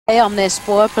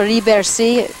Omnisport,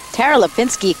 Paris-Bercy. Tara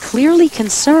Lipinski clearly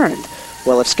concerned.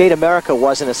 Well, if Skate America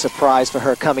wasn't a surprise for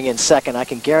her coming in second, I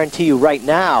can guarantee you right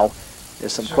now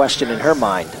there's some question in her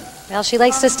mind. Well, she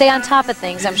likes to stay on top of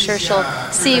things. I'm sure she'll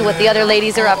see what the other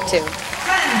ladies are up to.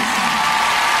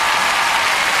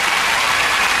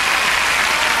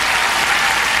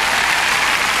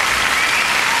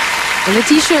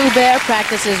 Laetitia Hubert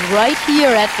practices right here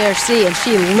at Bercy, and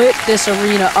she lit this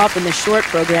arena up in the short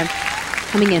program,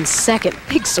 coming in second.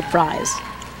 Big surprise.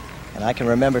 And I can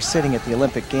remember sitting at the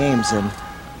Olympic Games in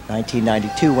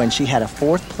 1992 when she had a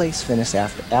fourth place finish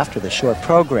after the short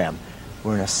program.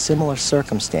 We're in a similar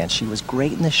circumstance. She was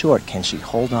great in the short. Can she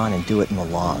hold on and do it in the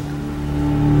long?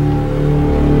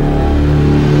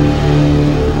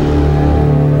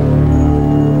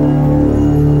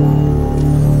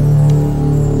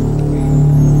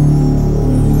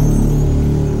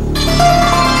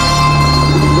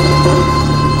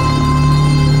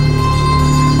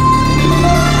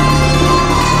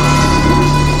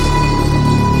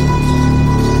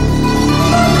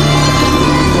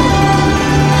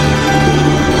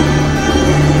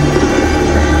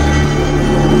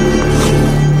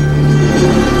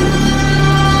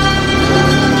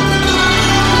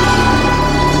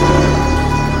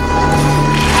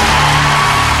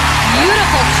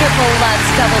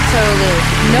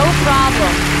 No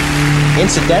problem.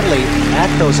 Incidentally,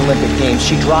 at those Olympic Games,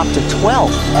 she dropped to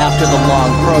 12th after the long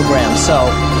program,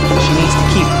 so she needs to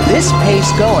keep this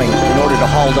pace going in order to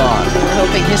hold on. We're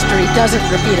hoping history doesn't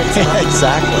repeat itself.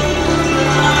 Exactly.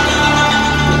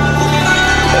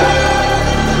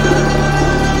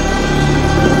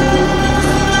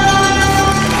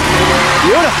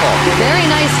 Beautiful. Very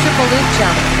nice triple loop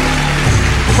jump.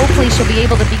 Hopefully she'll be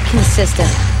able to be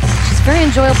consistent. She's very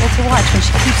enjoyable to watch when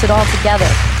she keeps it all together.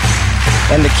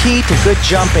 And the key to good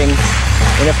jumping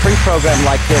in a free program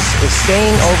like this is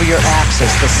staying over your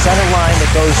axis, the center line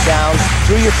that goes down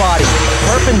through your body,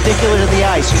 perpendicular to the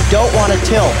ice. You don't want to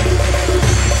tilt.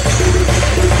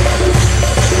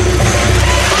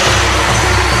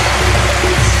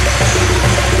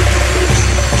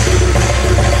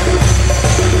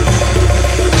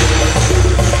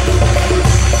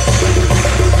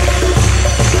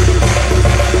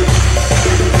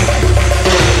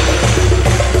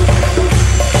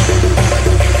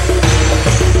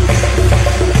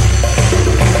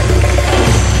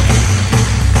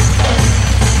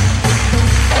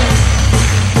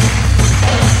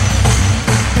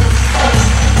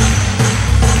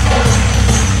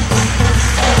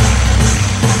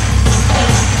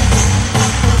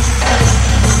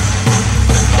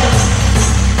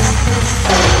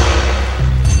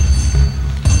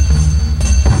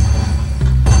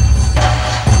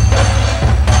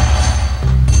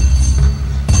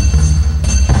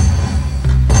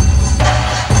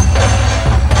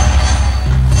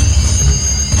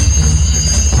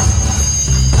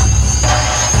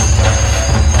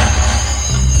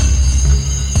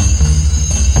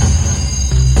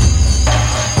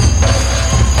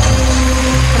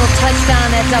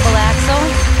 Double axel,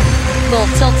 a little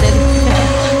tilted.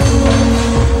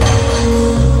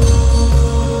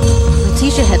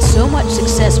 Laetitia had so much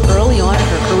success early on in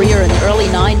her career in the early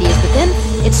 90s, but then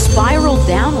it spiraled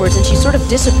downwards and she sort of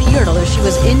disappeared. Although she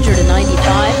was injured in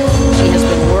 95, she has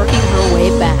been working her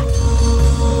way back.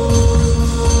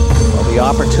 Well, the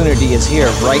opportunity is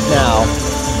here right now.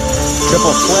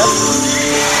 Triple flip,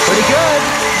 pretty good.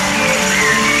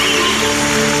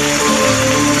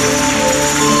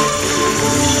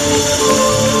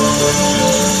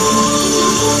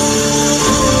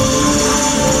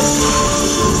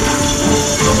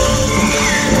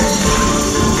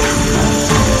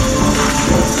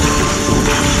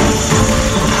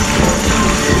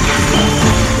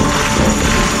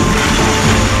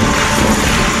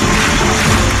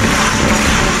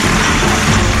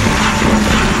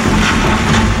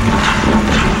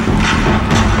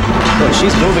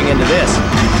 She's moving into this.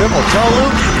 Triple toe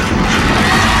loop.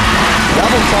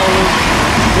 Double toe loop.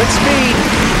 Good speed.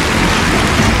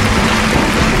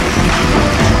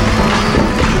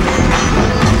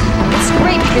 It's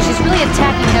great because she's really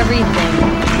attacking everything.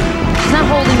 She's not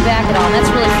holding back at all. And that's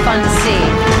really fun to see.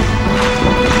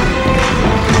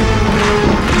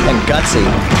 And gutsy.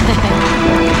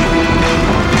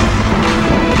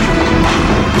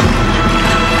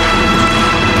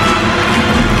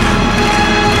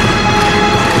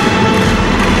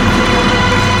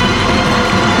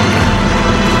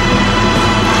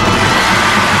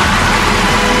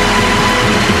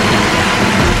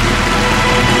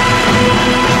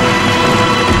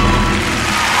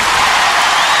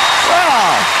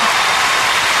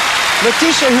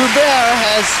 Laetitia Hubert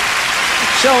has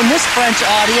shown this French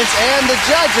audience and the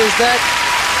judges that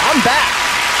I'm back.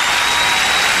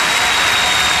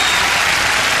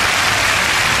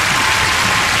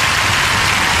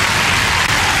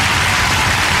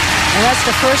 And that's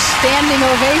the first standing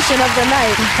ovation of the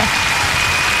night.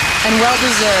 And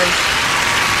well-deserved.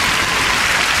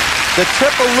 The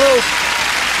triple loop,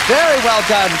 very well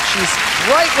done. She's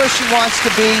right where she wants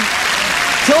to be.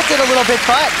 Tilted a little bit,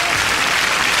 but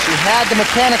she had the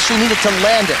mechanics she needed to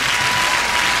land it.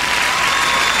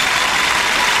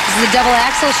 This is a double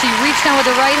axel. She reached down with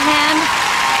the right hand.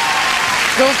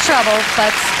 Little trouble,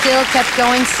 but still kept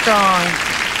going strong.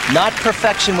 Not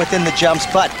perfection within the jumps,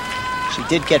 but she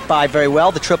did get by very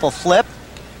well. The triple flip.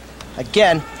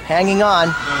 Again, hanging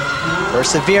on.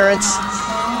 Perseverance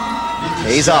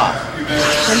pays off.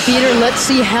 And Peter, let's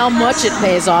see how much it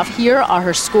pays off. Here are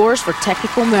her scores for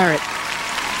technical merit.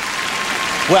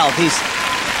 Well, these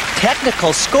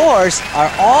technical scores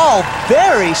are all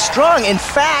very strong. In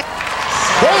fact,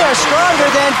 they are stronger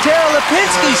than Tara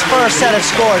Lipinski's first set of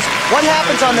scores. What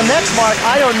happens on the next mark,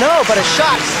 I don't know, but a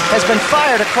shot has been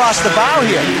fired across the bow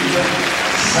here.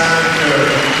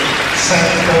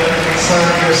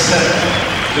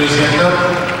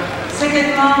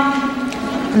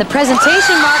 And the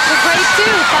presentation marks were great too.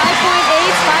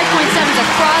 5.8s, 5.7s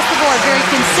across the board. Very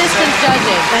consistent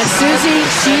judging. And Susie,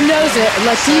 she knows it.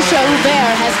 Laetitia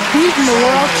Hubert has beaten the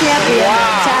world champion,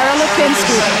 Tara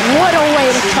Lipinski. What a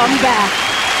way to come back.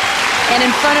 And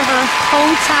in front of her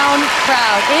hometown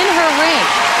crowd, in her ring.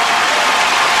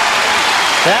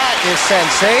 That is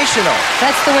sensational.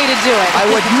 That's the way to do it. I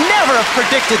would never have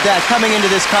predicted that coming into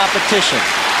this competition.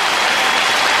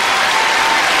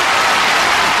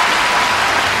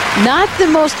 Not the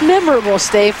most memorable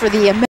stay for the